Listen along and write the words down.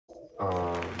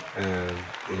And,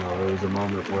 you know, there was a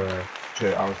moment where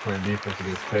I was playing defense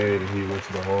against Cade, and he went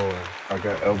to the hole, and I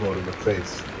got elbowed in the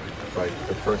face, like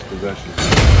the first possession.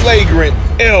 Flagrant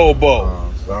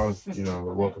elbow. So that was, you know,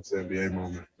 a welcome to NBA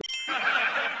moment.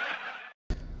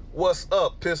 What's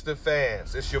up, Piston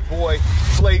fans? It's your boy,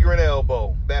 Flagrant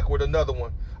Elbow, back with another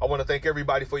one. I want to thank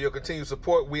everybody for your continued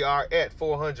support. We are at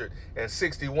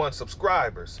 461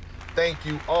 subscribers. Thank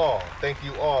you all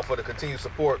for the continued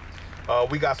support.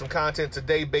 We got some content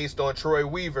today based on Troy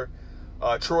Weaver.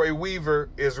 Troy Weaver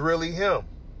is really him.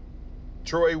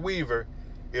 Troy Weaver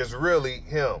is really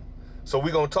him. So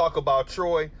we're going to talk about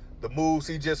Troy, the moves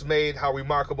he just made, how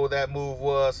remarkable that move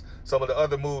was, some of the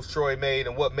other moves Troy made,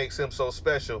 and what makes him so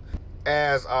special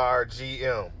as our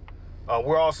GM.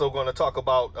 We're also going to talk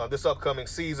about this upcoming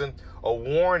season, a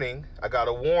warning. I got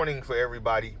a warning for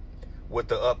everybody with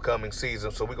the upcoming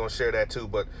season, so we're going to share that too.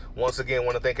 But once again, I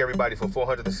want to thank everybody for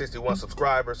 461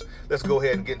 subscribers. Let's go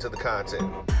ahead and get into the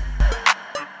content.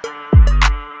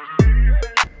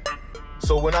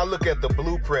 So when I look at the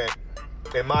blueprint,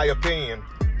 in my opinion,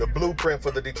 the blueprint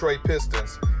for the Detroit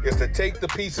Pistons is to take the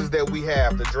pieces that we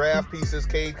have, the draft pieces,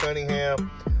 Cade Cunningham,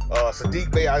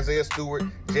 Saddiq Bey, Isaiah Stewart,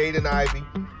 Jaden Ivey.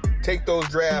 Take those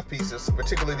draft pieces,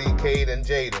 particularly Cade and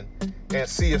Jaden, and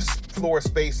see if floor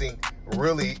spacing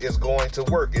really is going to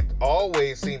work. It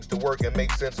always seems to work and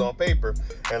make sense on paper.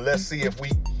 And let's see if we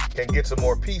can get some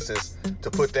more pieces to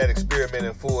put that experiment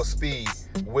in full speed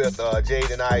with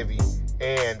Jaden Ivey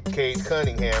and Cade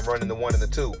Cunningham running the 1 and the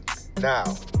 2. Now,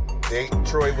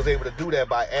 Troy was able to do that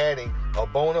by adding a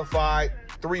bona fide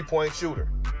three-point shooter.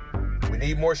 We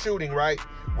need more shooting, right?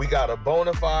 We got a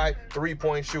bona fide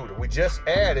three-point shooter. We just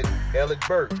added Alec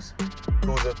Burks,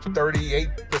 who's a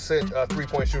 38%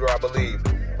 three-point shooter, I believe,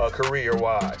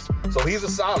 career-wise. So he's a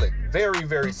solid, very,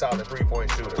 very solid three-point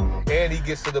shooter. And he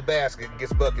gets to the basket and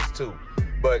gets buckets too.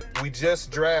 But we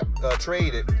just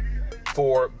traded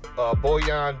for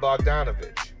Bojan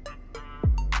Bogdanovic.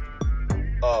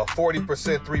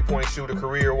 40% three-point shooter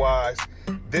career-wise.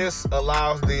 This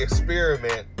allows the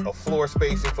experiment of floor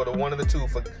spacing for the 1 and the 2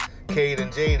 for Cade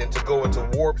and Jaden to go into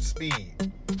warp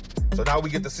speed. So now we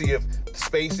get to see if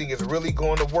spacing is really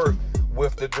going to work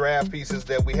with the draft pieces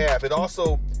that we have. It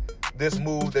also, this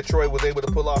move that Troy was able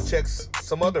to pull off checks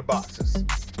some other boxes.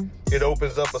 It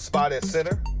opens up a spot at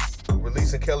center,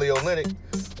 releasing Kelly Olynyk,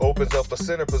 opens up a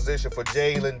center position for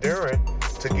Jalen Duren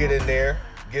to get in there,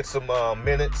 get some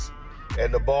minutes,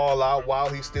 and the ball out while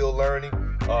he's still learning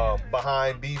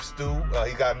behind Beef Stew.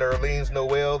 He got Nerlens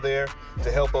Noel there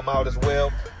to help him out as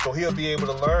well. So he'll be able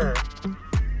to learn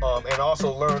and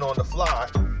also learn on the fly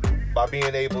by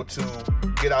being able to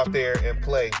get out there and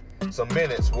play some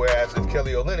minutes. Whereas if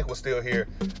Kelly Olynyk was still here,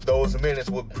 those minutes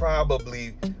would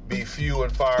probably be few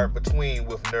and far between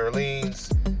with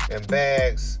Nerlens and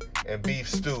Bags and Beef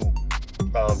Stew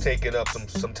taking up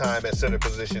some time at center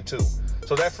position too.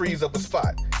 So that frees up a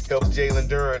spot. Helps Jalen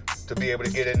Duren to be able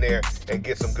to get in there and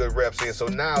get some good reps in. So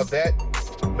now that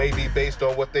may be based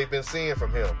on what they've been seeing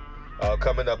from him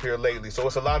coming up here lately. So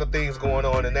it's a lot of things going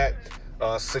on in that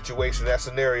situation, that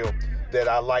scenario that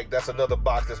I like. That's another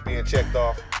box that's being checked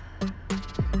off.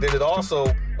 Then it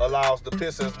also allows the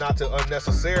Pistons not to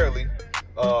unnecessarily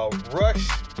rush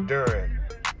Duren.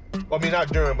 I mean, not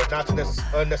Duren, but not to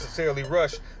unnecessarily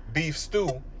rush Beef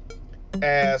Stew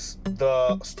as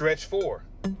the stretch 4.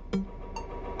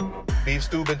 Beef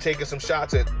Stew been taking some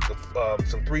shots at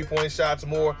some three-point shots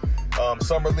more.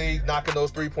 Summer League knocking those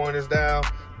three-pointers down.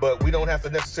 But we don't have to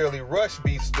necessarily rush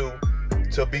Beef Stew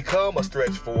to become a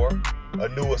stretch 4, a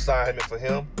new assignment for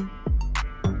him.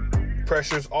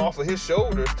 Pressure's off of his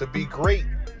shoulders to be great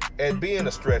at being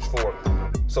a stretch 4.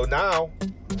 So now,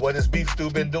 what has Beef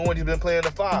Stew been doing? He's been playing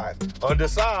the 5.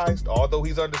 Undersized, although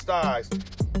he's undersized,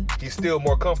 he's still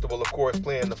more comfortable, of course,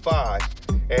 playing the 5.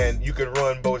 And you can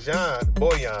run Bojan,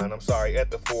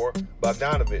 at the 4,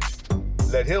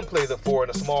 Bogdanovic. Let him play the 4 in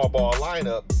a small ball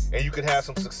lineup, and you can have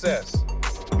some success.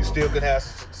 You still can have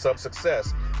some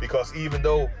success because even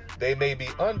though they may be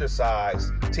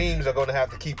undersized, teams are going to have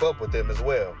to keep up with them as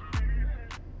well.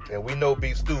 And we know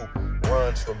Beef Stew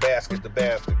runs from basket to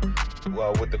basket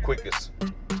with the quickest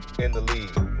in the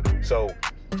league. So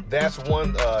that's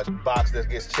one box that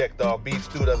gets checked off. Beef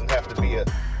Stew doesn't have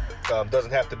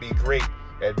to be great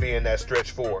at being that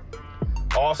stretch 4.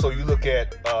 Also, you look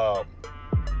at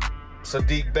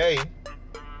Saddiq Bey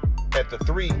at the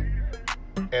 3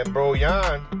 and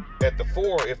Bojan at the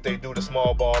 4 if they do the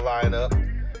small ball lineup.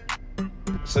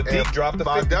 Saddiq dropped the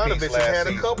 50-piece last season. Had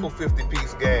a couple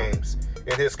 50-piece games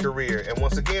in his career. And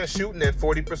once again, shooting at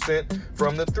 40%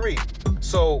 from the 3.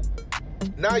 So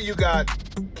now you got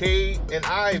Cade and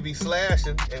Ivy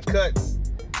slashing and cutting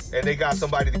and they got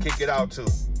somebody to kick it out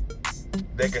to.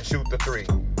 They can shoot the three.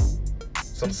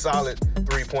 Some solid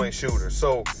three-point shooters.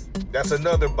 So that's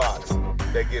another box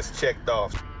that gets checked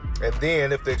off. And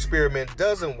then if the experiment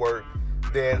doesn't work,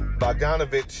 then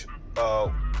Bogdanovic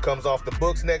comes off the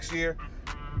books next year.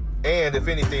 And if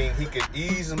anything, he could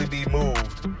easily be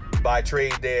moved by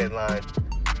trade deadline.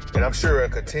 And I'm sure a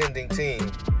contending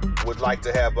team would like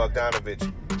to have Bogdanovic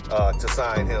to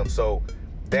sign him. So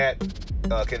that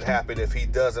can happen if he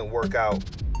doesn't work out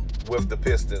with the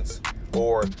Pistons.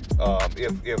 Or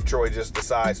if Troy just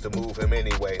decides to move him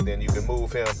anyway, then you can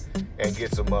move him and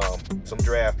get some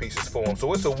draft pieces for him.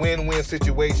 So it's a win-win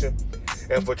situation.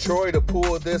 And for Troy to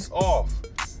pull this off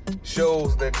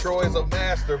shows that Troy's a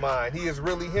mastermind. He is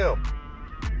really him.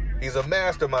 He's a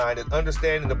mastermind at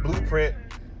understanding the blueprint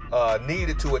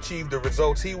needed to achieve the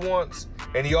results he wants.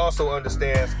 And he also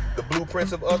understands the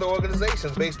blueprints of other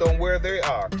organizations based on where they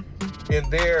are in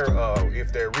their,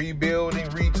 if they're rebuilding,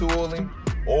 retooling,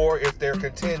 or if they're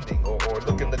contending or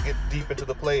looking to get deep into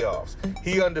the playoffs.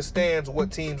 He understands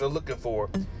what teams are looking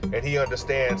for, and he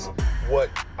understands what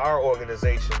our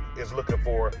organization is looking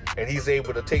for, and he's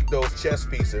able to take those chess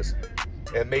pieces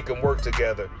and make them work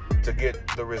together to get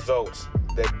the results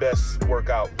that work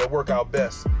out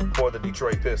best for the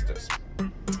Detroit Pistons.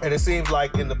 And it seems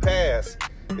like in the past,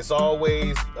 it's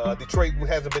always Detroit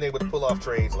hasn't been able to pull off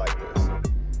trades like this.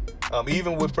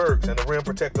 Even with Burks and a rim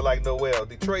protector like Noel,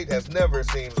 Detroit has never, it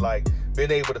seems like,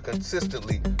 been able to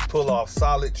consistently pull off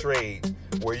solid trades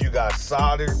where you got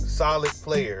solid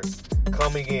players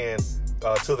coming in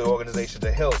to the organization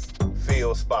to help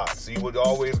fill spots. So you would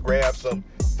always grab some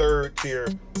third-tier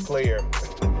player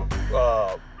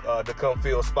to come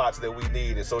fill spots that we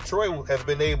needed. So Troy has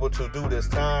been able to do this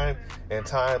time and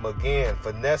time again,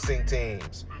 finessing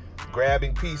teams,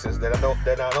 grabbing pieces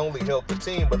that not only help the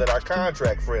team, but that are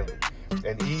contract friendly,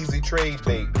 an easy trade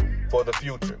bait for the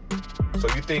future. So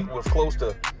you think with close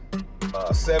to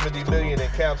 $70 million in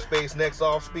cap space next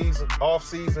off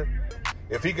season,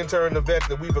 if he can turn the vet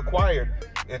that we've acquired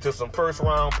into some first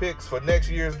round picks for next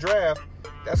year's draft,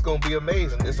 that's going to be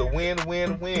amazing. It's a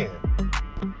win-win-win.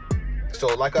 So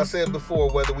like I said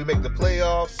before, whether we make the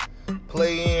playoffs,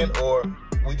 play in, or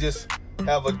we just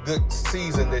have a good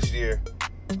season this year,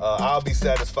 I'll be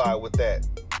satisfied with that.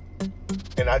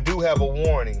 And I do have a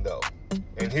warning though,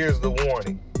 and here's the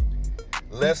warning.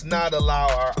 Let's not allow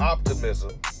our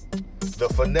optimism, the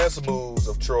finesse moves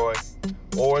of Troy,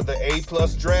 or the A+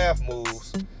 draft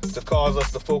moves to cause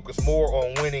us to focus more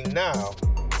on winning now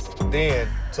than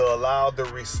to allow the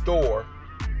restore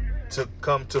to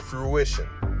come to fruition.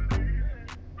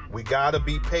 We gotta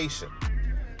be patient.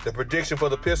 The prediction for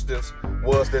the Pistons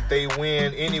was that they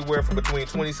win anywhere from between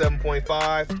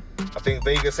 27.5. I think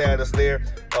Vegas had us there.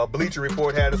 Bleacher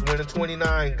Report had us winning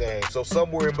 29 games. So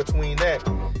somewhere in between that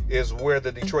is where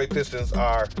the Detroit Pistons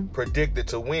are predicted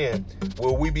to win.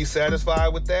 Will we be satisfied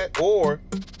with that? Or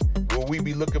will we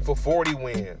be looking for 40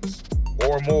 wins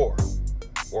or more,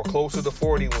 or closer to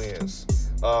 40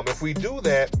 wins? If we do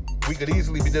that, we could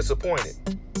easily be disappointed.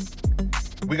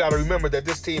 We got to remember that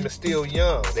this team is still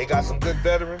young. They got some good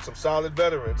veterans, some solid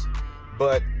veterans,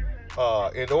 but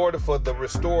in order for the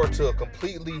restore to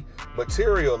completely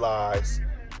materialize,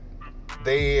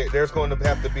 there's going to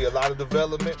have to be a lot of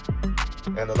development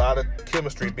and a lot of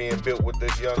chemistry being built with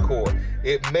this young core.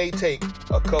 It may take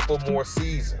a couple more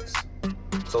seasons.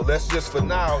 So let's just, for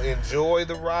now, enjoy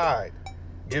the ride.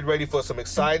 Get ready for some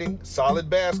exciting, solid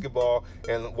basketball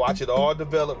and watch it all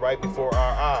develop right before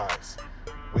our eyes.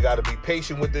 We got to be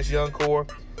patient with this young core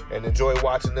and enjoy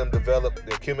watching them develop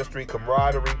their chemistry,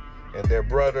 camaraderie, and their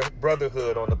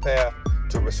brotherhood on the path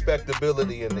to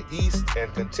respectability in the East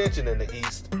and contention in the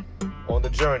East on the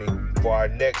journey for our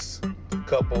next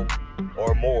couple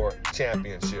or more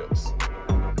championships.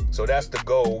 So that's the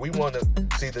goal. We want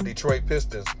to see the Detroit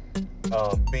Pistons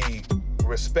be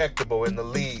respectable in the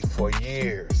league for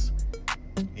years,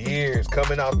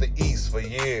 coming out the East for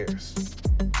years.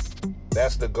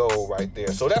 That's the goal right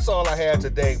there. So that's all I had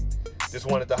today. Just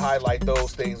wanted to highlight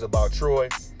those things about Troy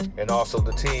and also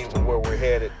the team and where we're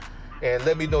headed. And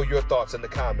let me know your thoughts in the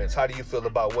comments. How do you feel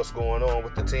about what's going on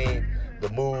with the team, the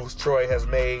moves Troy has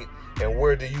made, and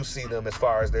where do you see them as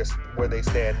far as where they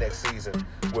stand next season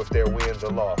with their wins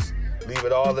or loss? Leave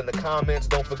it all in the comments.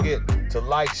 Don't forget to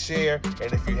like, share,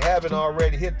 and if you haven't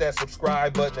already, hit that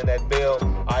subscribe button and that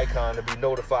bell icon to be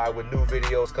notified when new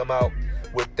videos come out.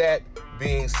 With that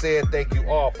being said, thank you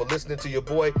all for listening to your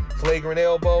boy Flagrant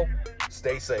Elbow.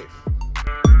 Stay safe.